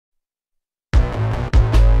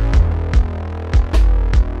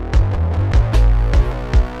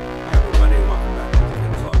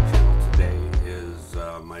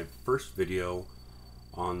first video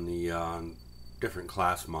on the different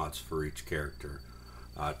class mods for each character.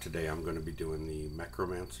 Today I'm going to be doing the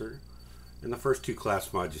Necromancer. And the first two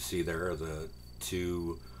class mods you see there are the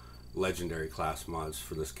two legendary class mods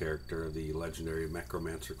for this character, the legendary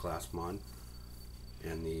Necromancer class mod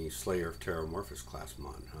and the Slayer of Terramorphous class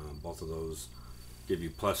mod. Both of those give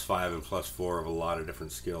you +5 and +4 of a lot of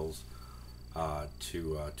different skills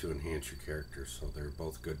to enhance your character, so they're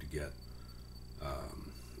both good to get.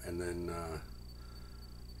 And then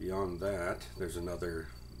beyond that, there's another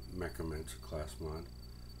Necromancer class mod.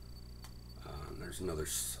 There's another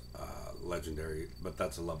legendary, but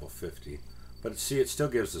that's a level 50. But see, it still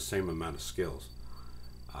gives the same amount of skills.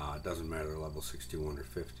 It doesn't matter level 61 or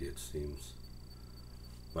 50, it seems.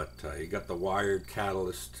 But you got the Wired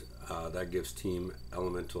Catalyst, that gives team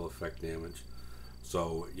elemental effect damage.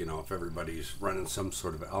 So, you know, if everybody's running some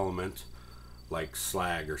sort of element, like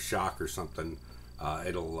slag or shock or something,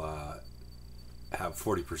 it'll have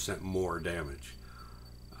 40% more damage.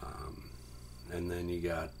 And then you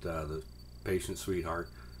got the Patient Sweetheart,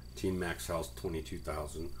 team max health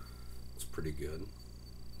 22,000. It's pretty good.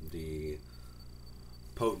 The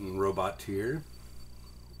Potent Robot Tier,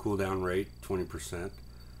 cooldown rate 20%,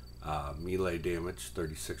 melee damage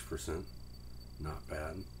 36%, not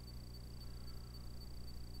bad.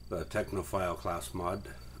 The Technophile class mod,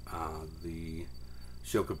 the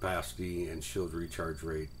shield capacity and shield recharge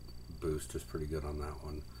rate boost is pretty good on that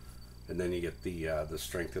one. And then you get the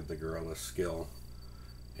Strength of the Gorilla skill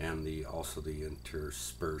and also the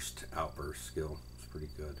Interspersed Outburst skill. It's pretty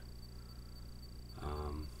good.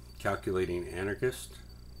 Calculating Anarchist,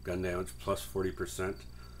 gun damage plus 40%,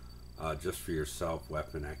 just for yourself,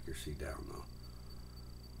 weapon accuracy down though.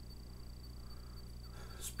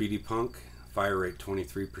 Speedy Punk, fire rate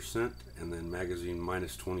 23%, and then magazine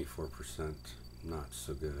minus 24%, not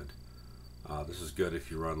so good. This is good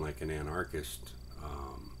if you run like an Anarchist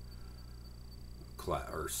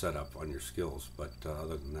or setup on your skills, but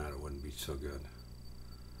other than that, it wouldn't be so good.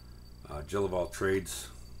 Jill of all trades,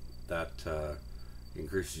 that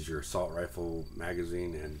increases your assault rifle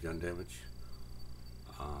magazine and gun damage.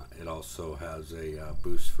 It also has a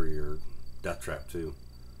boost for your death trap too.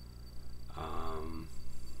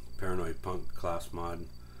 Paranoid Punk class mod,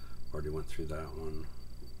 already went through that one.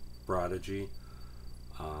 Prodigy,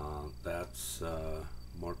 that's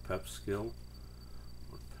more pep skill,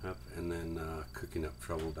 more pep, and then Cooking Up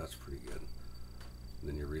Trouble, that's pretty good. And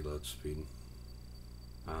then your reload speed.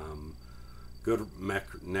 Good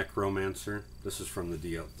Necromancer. This is from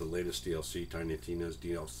the latest DLC, Tiny Tina's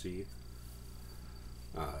DLC.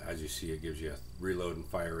 As you see, it gives you a reload and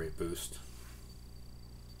fire rate boost.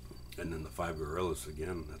 And then the 5 gorillas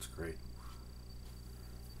again, that's great.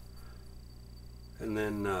 And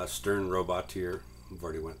then Stern Robot Tier, we've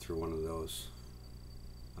already went through one of those.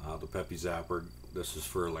 The Peppy Zapper, this is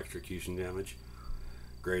for electrocution damage.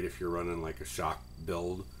 Great if you're running like a shock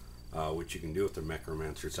build, which you can do with the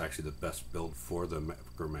Necromancer. It's actually the best build for the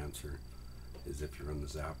Necromancer, is if you run the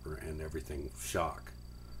Zapper and everything shock.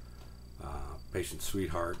 Patient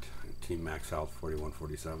Sweetheart, team max health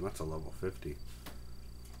 4147, that's a level 50.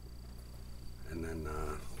 And then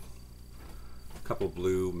a couple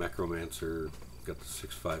blue Necromancer, got the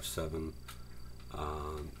 657.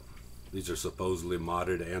 These are supposedly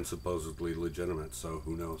modded and supposedly legitimate, so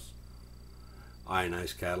who knows.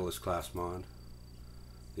 Ionized Catalyst class mod,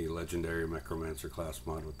 the legendary Necromancer class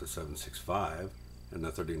mod with the 765 and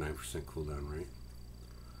the 39% cooldown rate.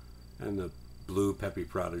 And the blue Peppy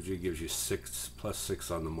Prodigy gives you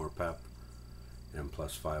 +6 on the more pep and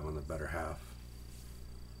 +5 on the better half.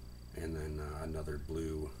 And then another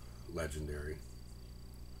blue legendary,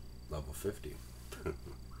 level 50.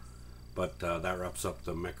 But that wraps up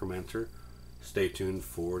the Necromancer. Stay tuned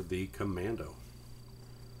for the Commando.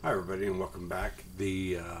 Hi everybody, and welcome back.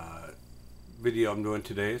 The video I'm doing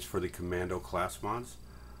today is for the Commando class mods.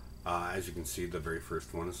 As you can see, the very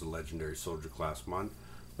first one is the legendary Soldier class mod,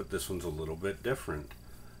 but this one's a little bit different.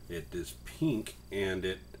 It is pink and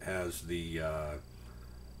it has the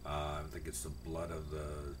I think it's the Blood of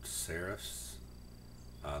the Seraphs.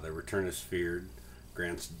 The Return is Feared,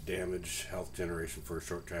 grants damage, health generation for a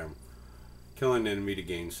short time, killing an enemy to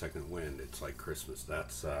gain second wind. It's like Christmas.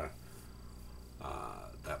 That's that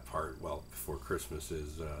part, well, before Christmas,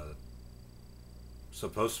 is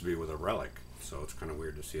supposed to be with a relic, so it's kind of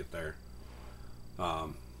weird to see it there.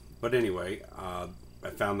 But anyway, I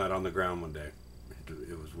found that on the ground one day.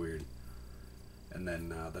 It was weird. And then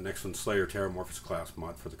the next one, Slayer Terramorphous class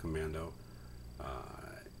mod for the Commando.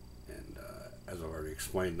 And as I've already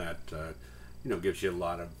explained, that you know, gives you a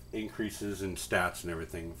lot of increases in stats and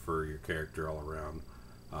everything for your character all around.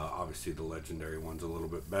 Obviously the legendary one's a little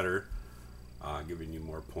bit better, giving you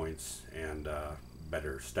more points and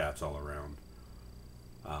better stats all around.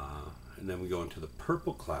 And then we go into the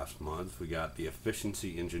purple class mods. We got the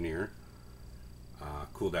Efficiency Engineer,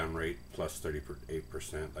 cooldown rate plus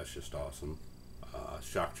 38%. That's just awesome.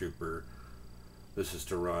 Shock Trooper. This is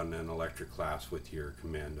to run an electric class with your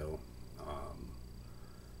commando.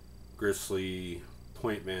 Grizzly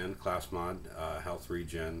Point Man class mod, health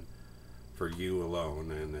regen for you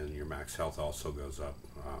alone, and then your max health also goes up.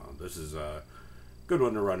 This is a good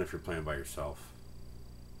one to run if you're playing by yourself.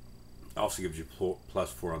 Also gives you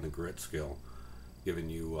 +4 on the grit skill, giving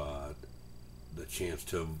you the chance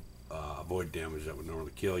to avoid damage that would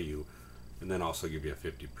normally kill you, and then also give you a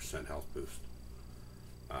 50% health boost.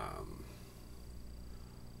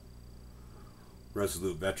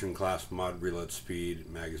 Resolute Veteran class mod, reload speed,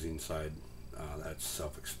 magazine side. That's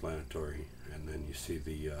self-explanatory. And then you see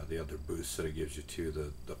the other boosts that it gives you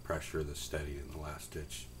too, the pressure, the steady, and the last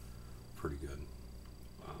ditch. Pretty good.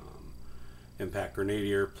 Impact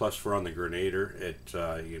Grenadier, +4 on the Grenadier. It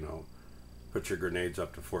puts your grenades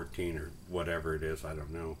up to 14 or whatever it is. I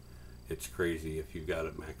don't know. It's crazy if you've got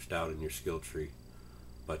it maxed out in your skill tree.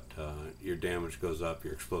 But your damage goes up,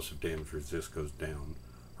 your explosive damage resist goes down,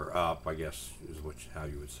 or up, I guess is how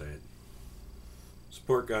you would say it.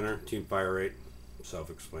 Support Gunner, team fire rate,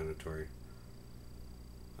 self-explanatory.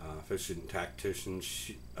 Efficient Tactician,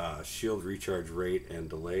 shield recharge rate and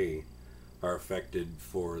delay are affected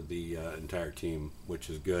for the entire team, which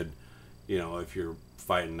is good, if you're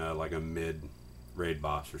fighting like a mid raid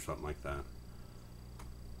boss or something like that.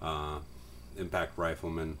 Impact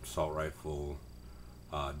Rifleman, assault rifle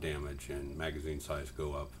damage and magazine size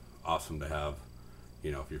go up. Awesome to have,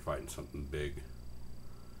 if you're fighting something big.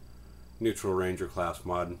 Neutral Ranger class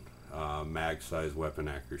mod, mag size, weapon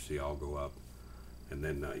accuracy all go up. And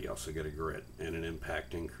then you also get a grit and an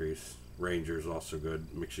impact increase. Ranger is also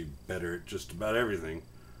good, makes you better at just about everything.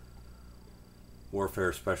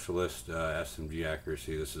 Warfare Specialist, SMG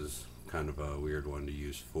accuracy. This is kind of a weird one to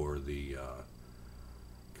use for the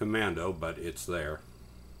commando, but it's there.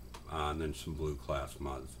 And then some blue class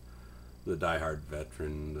mods. The Die-Hard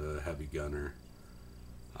Veteran, the Heavy Gunner,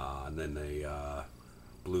 and then the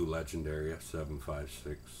blue Legendary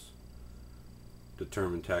 756.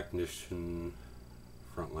 Determined Technician,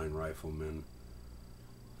 Frontline Rifleman,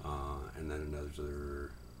 and then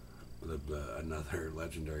another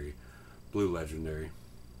legendary, blue legendary,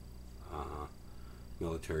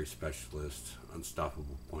 military specialist,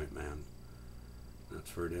 unstoppable point man.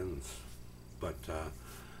 That's where it ends. But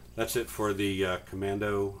that's it for the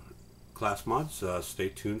commando class mods. Stay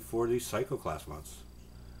tuned for the psycho class mods.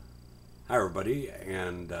 Hi everybody,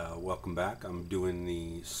 and welcome back. I'm doing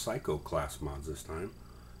the psycho class mods this time.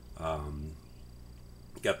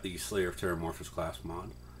 Got the Slayer of Terramorphous class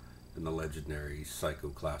mod and the legendary Psycho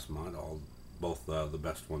class mod, both the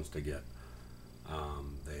best ones to get.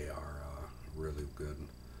 They are really good.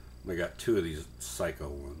 I got two of these Psycho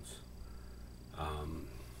ones.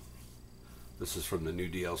 This is from the new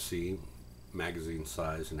DLC. Magazine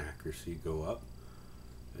size and accuracy go up,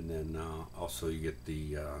 and then also you get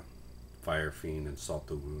the Fire Fiend and Salt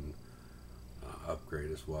the Wound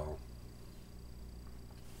upgrade as well.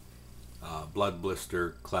 Blood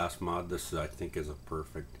Blister class mod. This I think is a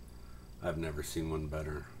perfect. I've never seen one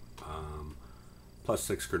better.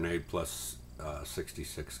 +6 grenade, plus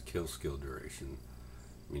 66 kill skill duration.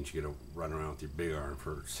 Means you get to run around with your big arm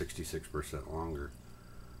for 66% longer.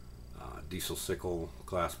 Diesel Sickle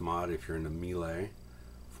class mod if you're into melee,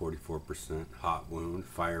 44%. Hot Wound,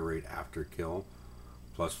 fire rate after kill,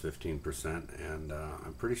 +15%, and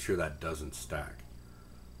I'm pretty sure that doesn't stack.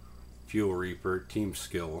 Fuel Reaper, team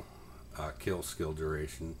skill, kill skill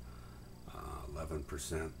duration,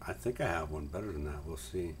 11%. I think I have one better than that. We'll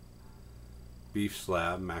see. Beef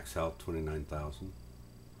Slab, max health 29,000.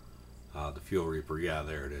 The Fuel Reaper, yeah,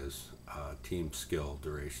 there it is. Team skill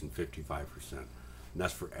duration 55%. And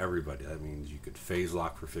that's for everybody. That means you could phase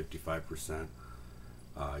lock for 55%.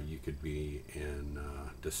 You could be in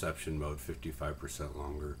deception mode 55%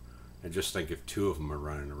 longer. And just think if two of them are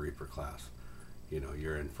running a Reaper class,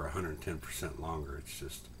 you're in for 110% longer. It's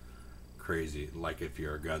just crazy. Like if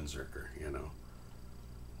you're a gunzerker,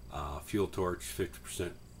 Fuel Torch,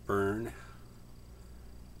 50% burn.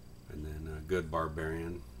 And then Good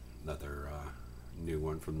Barbarian, another new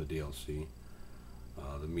one from the DLC.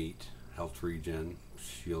 The Meat, health regen,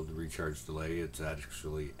 shield recharge delay, it's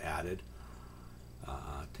actually added.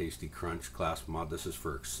 Tasty Crunch class mod. This is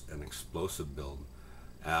for an explosive build.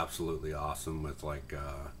 Absolutely awesome with like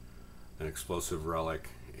an explosive relic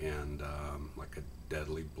and like a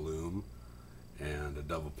deadly bloom and a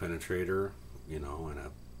double penetrator, and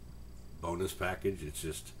a bonus package. It's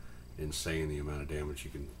just insane the amount of damage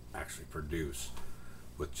you can actually produce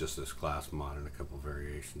with just this class mod and a couple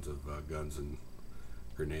variations of guns and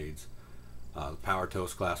grenades. The Power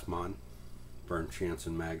Toast class mod, burn chance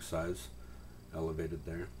and mag size elevated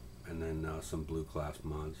there, and then some blue class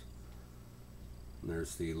mods. And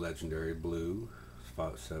there's the legendary blue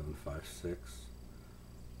 5756,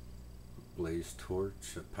 blaze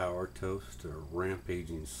torch, a power toast, a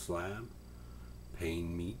rampaging slab,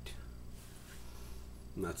 pain meat,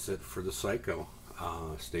 and that's it for the Psycho.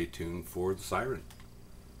 Stay tuned for the Siren.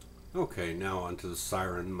 Okay, now on to the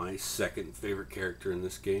Siren, my second favorite character in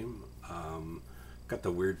this game. Got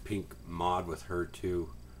the weird pink mod with her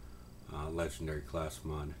too, legendary class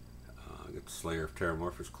mod. Got the Slayer of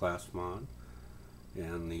Terramorphous class mod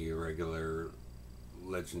and the regular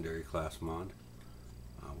legendary class mod.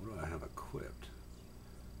 What do I have equipped?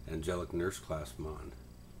 Angelic Nurse class mod,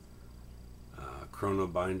 Chrono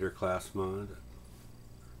Binder class mod,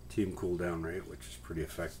 team cooldown rate, which is pretty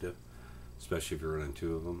effective, especially if you're running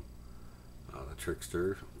two of them. The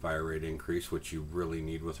Trickster, fire rate increase, which you really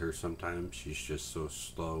need with her sometimes. She's just so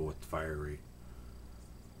slow with fire rate.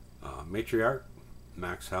 Matriarch,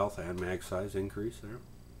 max health and mag size increase there.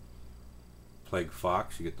 Plague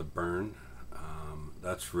Fox, you get the burn.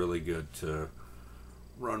 That's really good to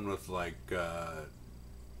run with, like,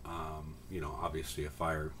 you know, obviously a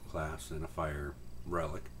fire class and a fire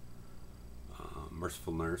relic.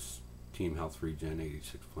 Merciful Nurse, team health regen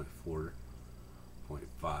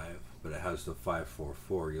 86.4.5, but it has the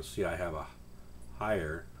 544. You'll see I have a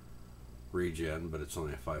higher regen, but it's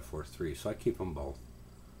only a 543, so I keep them both,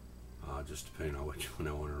 just depending on which one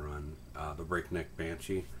I want to run. The Breakneck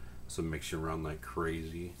Banshee, so it makes you run like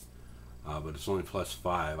crazy, but it's only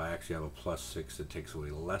 +5. I actually have a +6 that takes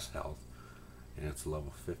away less health, and it's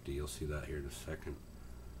level 50. You'll see that here in a second.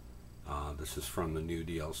 This is from the new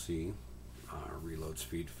DLC, reload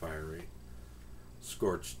speed, fire rate.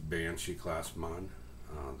 Scorched Banshee class mod.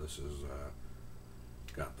 This is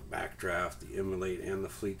got the backdraft, the emulate, and the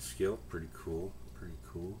fleet skill. Pretty cool, pretty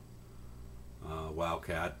cool.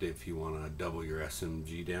 Wildcat, if you want to double your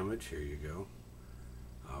SMG damage, here you go.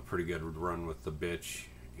 Pretty good run with the bitch,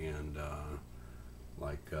 and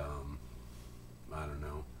like I don't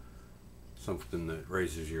know, something that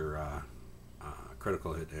raises your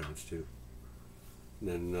critical hit damage too. And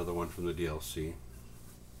then another one from the DLC.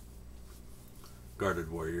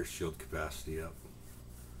 Guarded Warrior, shield capacity up.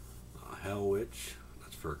 Hell Witch,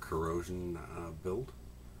 that's for a corrosion build.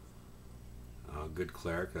 Good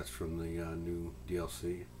Cleric, that's from the new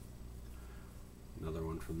DLC. Another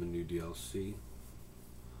one from the new DLC.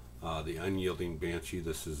 The Unyielding Banshee,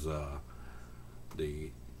 this is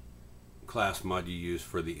the class mod you use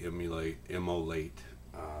for the emulate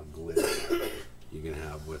glitch you can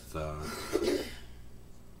have with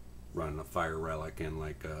running a fire relic and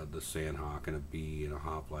like the Sandhawk and a bee and a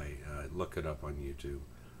hoplite. Look it up on YouTube.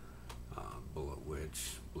 Bullet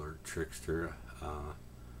Witch, Blurred Trickster,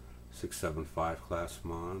 675 class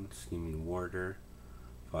mod, Scheming Warder,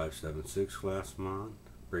 576 class mod,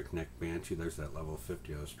 Breakneck Banshee. There's that level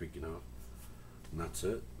 50 I was speaking of. And that's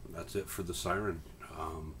it. That's it for the Siren.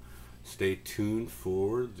 Stay tuned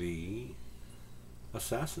for the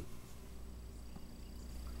Assassin.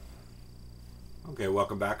 Okay,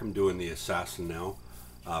 welcome back. I'm doing the Assassin now.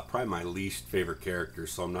 Probably my least favorite character,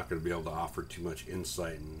 so I'm not going to be able to offer too much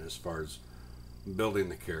insight in as far as building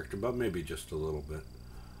the character, but maybe just a little bit.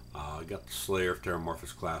 I got the Slayer of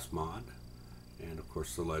Terramorphous class mod, and of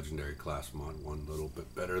course the Legendary class mod, one little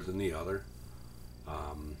bit better than the other.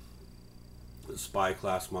 The Spy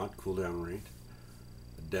class mod, cooldown rate.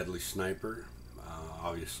 A Deadly Sniper,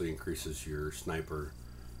 obviously increases your sniper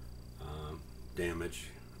damage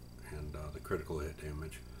and the critical hit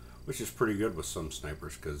damage, which is pretty good with some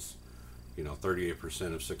snipers, because, you know,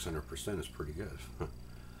 38% of 600% is pretty good.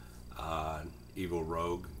 Evil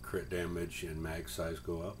Rogue, crit damage and mag size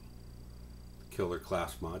go up. Killer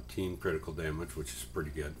class mod, team critical damage, which is pretty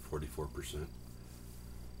good, 44%. And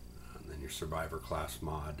then your Survivor class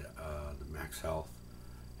mod, the max health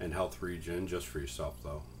and health regen, just for yourself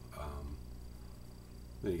though.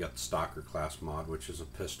 Then you got the Stalker class mod, which is a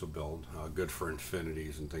pistol build, good for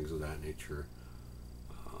infinities and things of that nature.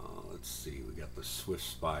 Let's see, we got the Swift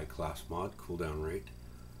Spy class mod, cooldown rate,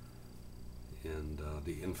 and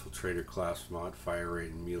the Infiltrator class mod, fire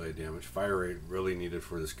rate and melee damage. Fire rate really needed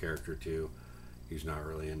for this character too. He's not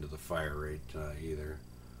really into the fire rate either.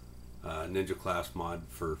 Ninja class mod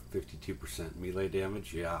for 52% melee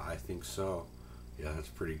damage. Yeah, I think so. Yeah, that's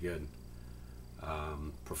pretty good.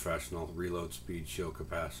 Professional, reload speed, shield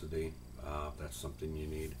capacity, if that's something you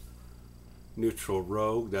need. Neutral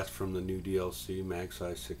Rogue, that's from the new DLC, mag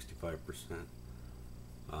size 65%.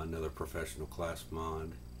 Another professional class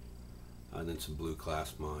mod. And then some blue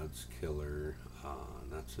class mods, Killer,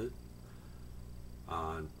 and that's it.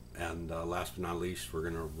 And last but not least, we're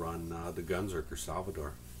going to run the Gunzerker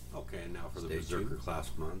Salvador. Okay, now for the Berserker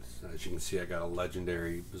class mods. As you can see, I got a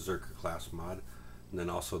legendary Berserker class mod, and then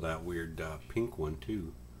also that weird pink one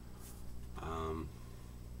too. And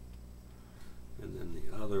then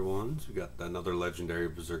the other ones, we got another legendary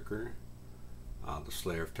Berserker, the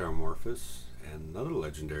Slayer of Terramorphous, and another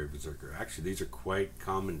legendary Berserker. Actually, these are quite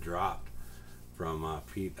common dropped from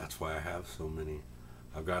Pete. That's why I have so many.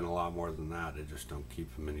 I've gotten a lot more than that. I just don't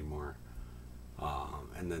keep them anymore.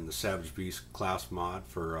 And then the Savage Beast class mod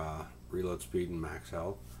for reload speed and max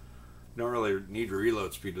health. You don't really need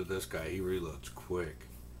reload speed with this guy. He reloads quick.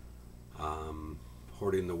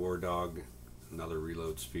 Hoarding the War Dog, another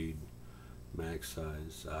reload speed, max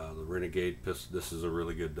size. The Renegade pistol. This is a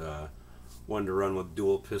really good one to run with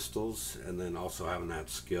dual pistols, and then also having that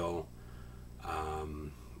skill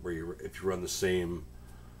where if you run the same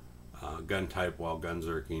gun type while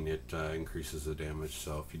gunzerking, it increases the damage.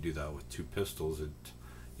 So if you do that with two pistols, it's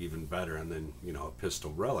even better. And then, you know, a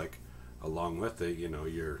pistol relic along with it, you know,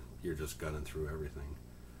 you're just gunning through everything.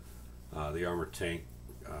 The armor tank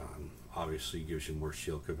obviously gives you more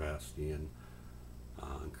shield capacity and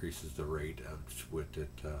increases the rate at which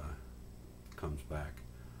it comes back.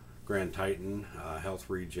 Grand Titan, health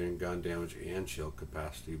regen, gun damage, and shield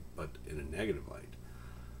capacity, but in a negative light.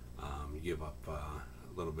 You give up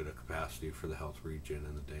a little bit of capacity for the health regen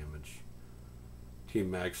and the damage.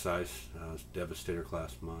 Team mag size, Devastator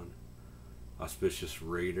class mod. Auspicious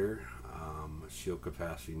Raider, shield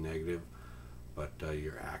capacity negative, but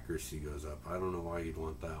your accuracy goes up. I don't know why you'd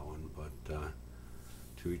want that one, but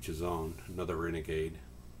to each his own. Another Renegade,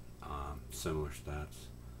 similar stats.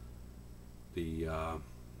 The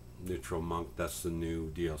Neutral Monk, that's the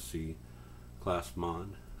new DLC class mod.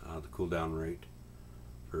 The cooldown rate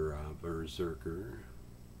for Berserker.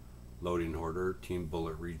 Loading Hoarder, Team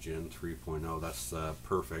Bullet Regen 3.0, that's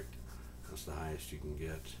perfect. That's the highest you can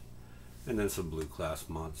get. And then some blue class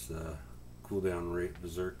mods, the cooldown rate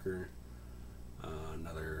Berserker,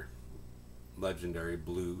 another legendary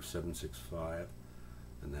blue 765,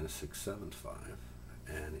 and then a 675,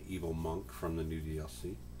 and Evil Monk from the new DLC.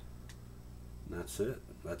 And that's it.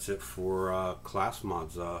 That's it for class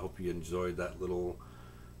mods. I hope you enjoyed that little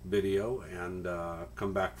video, and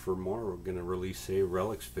come back for more. We're going to release a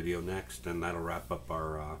relics video next, and that'll wrap up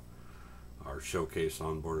our showcase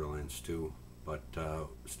on Borderlands 2. But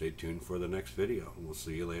stay tuned for the next video, and we'll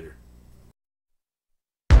see you later.